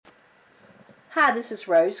Hi, this is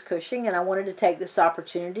Rose Cushing, and I wanted to take this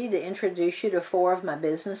opportunity to introduce you to 4 of my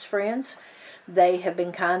business friends. They have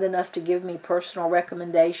been kind enough to give me personal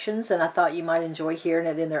recommendations, and I thought you might enjoy hearing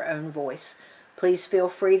it in their own voice. Please feel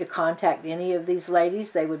free to contact any of these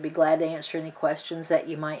ladies. They would be glad to answer any questions that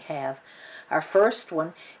you might have. Our first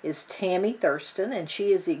one is Tammy Thurston, and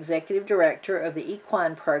she is the Executive Director of the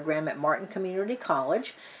Equine Program at Martin Community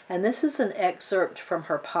College, and this is an excerpt from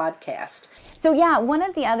her podcast. So yeah, one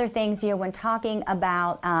of the other things, when talking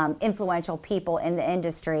about influential people in the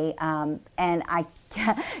industry, and I,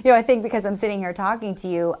 I think because I'm sitting here talking to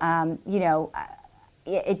you,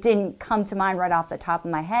 it didn't come to mind right off the top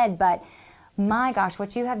of my head, but my gosh,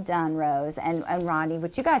 what you have done, Rose and Rodney,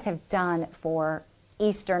 what you guys have done for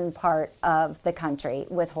eastern part of the country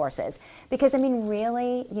with horses. Because, I mean,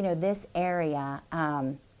 really, this area,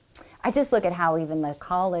 I just look at how even the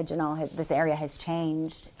college and all this area has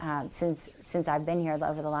changed since I've been here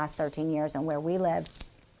over the last 13 years and where we live.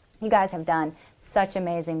 You guys have done such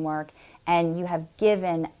amazing work, and you have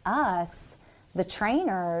given us, the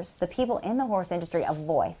trainers, the people in the horse industry, a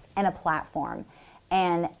voice and a platform.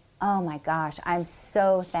 And oh my gosh, I'm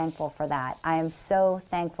so thankful for that. I am so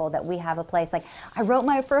thankful that we have a place. Like, I wrote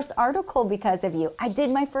my first article because of you. I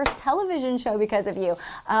did my first television show because of you.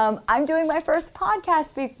 I'm doing my first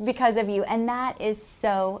podcast because of you. And that is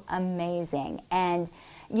so amazing. And,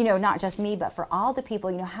 not just me, but for all the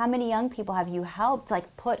people, how many young people have you helped,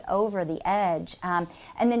 like, put over the edge? And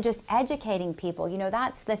then just educating people,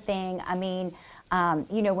 that's the thing. I mean,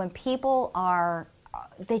 when people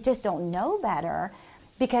they just don't know better,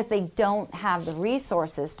 because they don't have the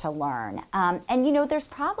resources to learn. And there's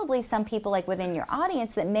probably some people like within your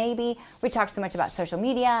audience that maybe we talk so much about social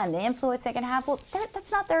media and the influence they can have. Well,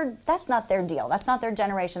 that's not their deal. That's not their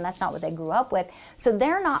generation. That's not what they grew up with. So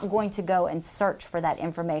they're not going to go and search for that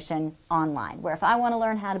information online. Where if I want to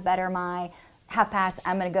learn how to better my half pass,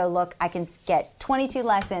 I'm going to go look. I can get 22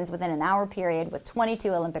 lessons within an hour period with 22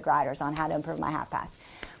 Olympic riders on how to improve my half pass.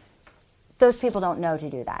 Those people don't know to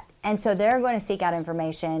do that. And so they're going to seek out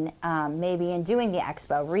information, maybe in doing the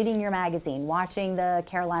expo, reading your magazine, watching the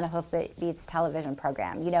Carolina Hoofbeats television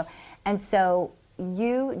program, And so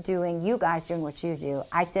you guys doing what you do,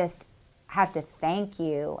 I just have to thank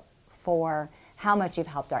you for how much you've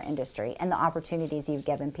helped our industry and the opportunities you've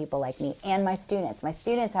given people like me and my students. My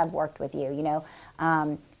students have worked with you,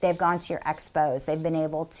 they've gone to your expos, they've been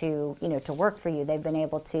able to, to work for you, they've been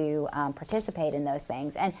able to participate in those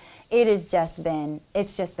things. And it's just been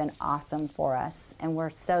awesome for us. And we're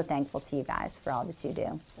so thankful to you guys for all that you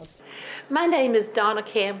do. My name is Donna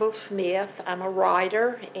Campbell Smith. I'm a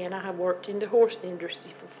writer, and I have worked in the horse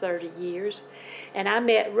industry for 30 years. And I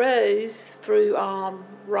met Rose through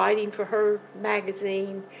writing for her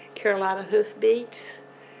magazine, Carolina Hoofbeats,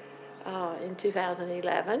 in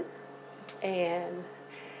 2011. And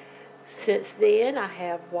since then, I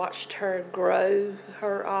have watched her grow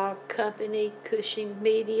her company, Cushing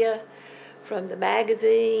Media, from the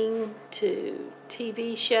magazine to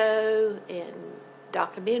TV show and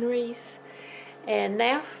documentaries, and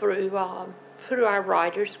now through our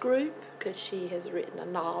writers group, because she has written a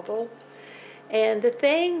novel. And the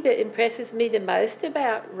thing that impresses me the most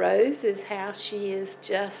about Rose is how she is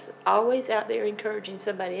just always out there encouraging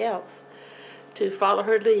somebody else to follow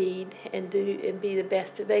her lead and be the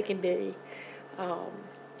best that they can be.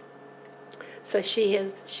 So she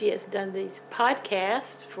has done these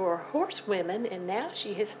podcasts for horsewomen, and now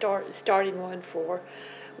she has started one for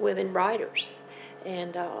women writers,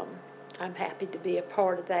 and I'm happy to be a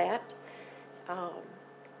part of that.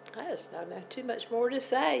 I just don't know too much more to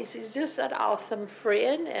say. She's just an awesome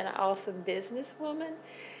friend and an awesome businesswoman,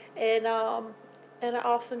 and an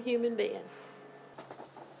awesome human being.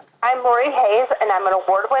 I'm Lori Hayes, and I'm an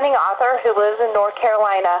award-winning author who lives in North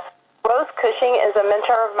Carolina. Rose Cushing is a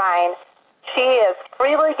mentor of mine. She has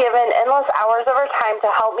freely given endless hours of her time to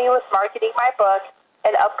help me with marketing my book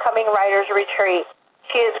and upcoming writers' retreat.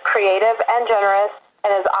 She is creative and generous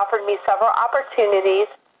and has offered me several opportunities,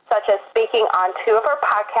 such as speaking on 2 of her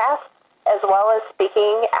podcasts, as well as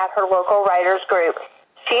speaking at her local writers' group.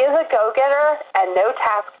 She is a go-getter, and no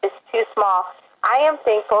task is too small. I am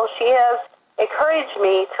thankful she has encouraged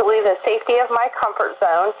me to leave the safety of my comfort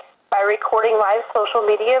zone by recording live social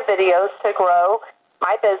media videos to grow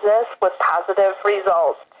my business with positive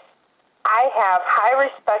results. I have high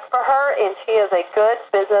respect for her, and she is a good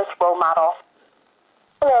business role model.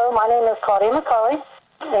 Hello, my name is Claudia McCulley,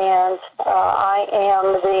 and I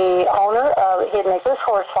am the owner of Hidden Acres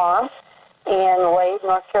Horse Farm in Wade,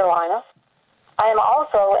 North Carolina. I am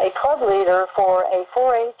also a club leader for a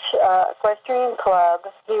 4-H equestrian club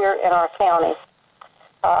here in our county.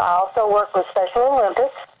 I also work with Special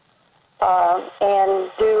Olympics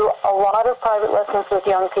and do a lot of private lessons with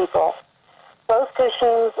young people. Rose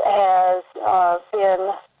Cushings has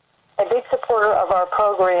been a big supporter of our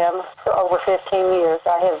program for over 15 years.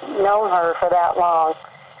 I have known her for that long.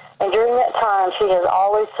 And during that time, she has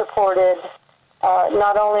always supported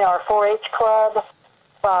not only our 4-H club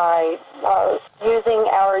by using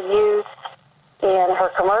our youth in her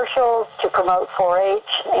commercials to promote 4-H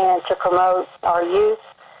and to promote our youth.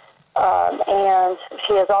 And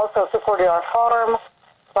she has also supported our farm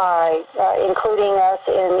by including us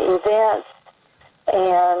in events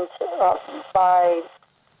and by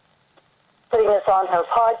putting us on her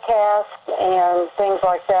podcast and things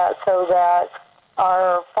like that, so that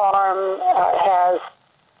our farm has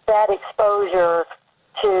that exposure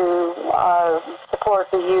to support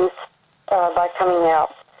the youth by coming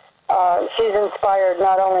out. She's inspired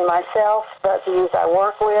not only myself, but the youth I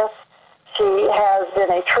work with. She has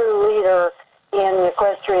been a true leader in the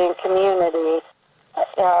equestrian community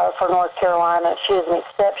for North Carolina. She is an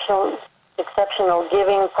exceptional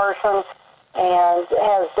giving person and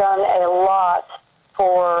has done a lot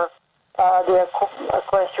for the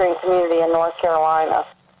equestrian community in North Carolina.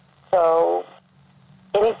 So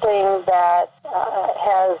anything that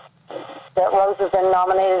Rose has been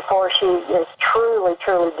nominated for, she is truly,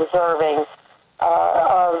 truly deserving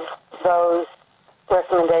of those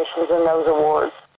recommendations and those awards.